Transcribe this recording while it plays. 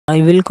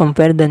I will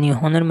compare the new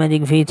Honor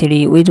Magic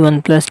V3 with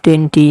OnePlus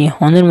 10T.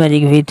 Honor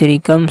Magic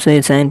V3 comes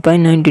with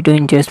 9.92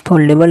 inches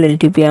foldable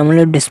LTP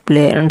AMOLED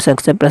display and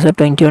success ratio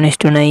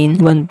 21:9.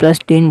 OnePlus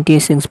 10T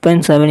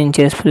 6.7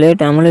 inches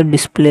flat AMOLED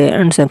display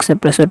and success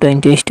ratio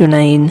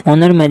 20:9.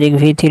 Honor Magic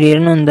V3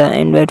 run on the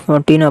Android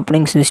 14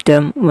 operating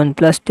system.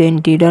 OnePlus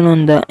 10T run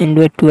on the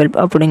Android 12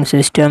 operating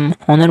system.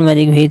 Honor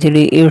Magic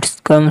V3 it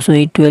comes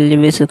with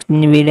 12GB,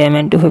 16GB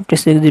RAM and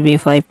 256GB,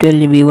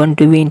 512GB,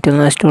 1TB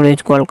internal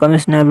storage. Qualcomm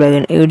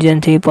Snapdragon 8 Gen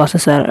 3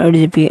 processor,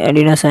 8GB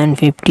Adreno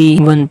 50.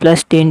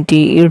 OnePlus 10T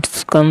it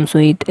comes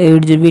with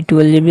 8GB,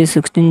 12GB,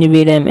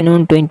 16GB RAM and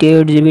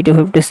 128GB to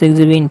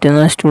 56GB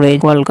internal storage.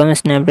 Qualcomm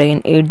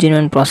Snapdragon 8 Gen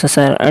 1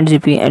 processor,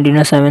 8GB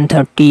Adreno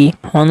 730.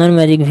 Honor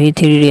Magic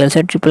V3 real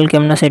set triple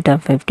camera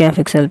setup,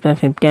 50MP plus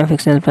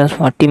 50MP plus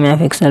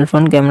 40MP,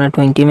 front camera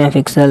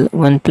 20MP.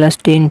 OnePlus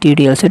 10T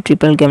real set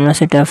triple camera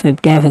setup,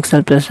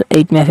 50MP plus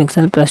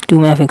 8MP plus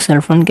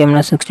 2MP, front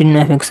camera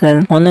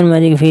 16MP. Honor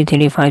Magic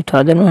V3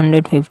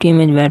 5150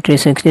 mAh battery,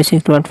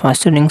 66W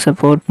fast charging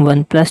support.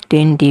 OnePlus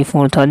 10T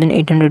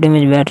 4800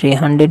 mAh battery,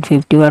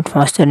 150W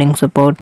fast charging support.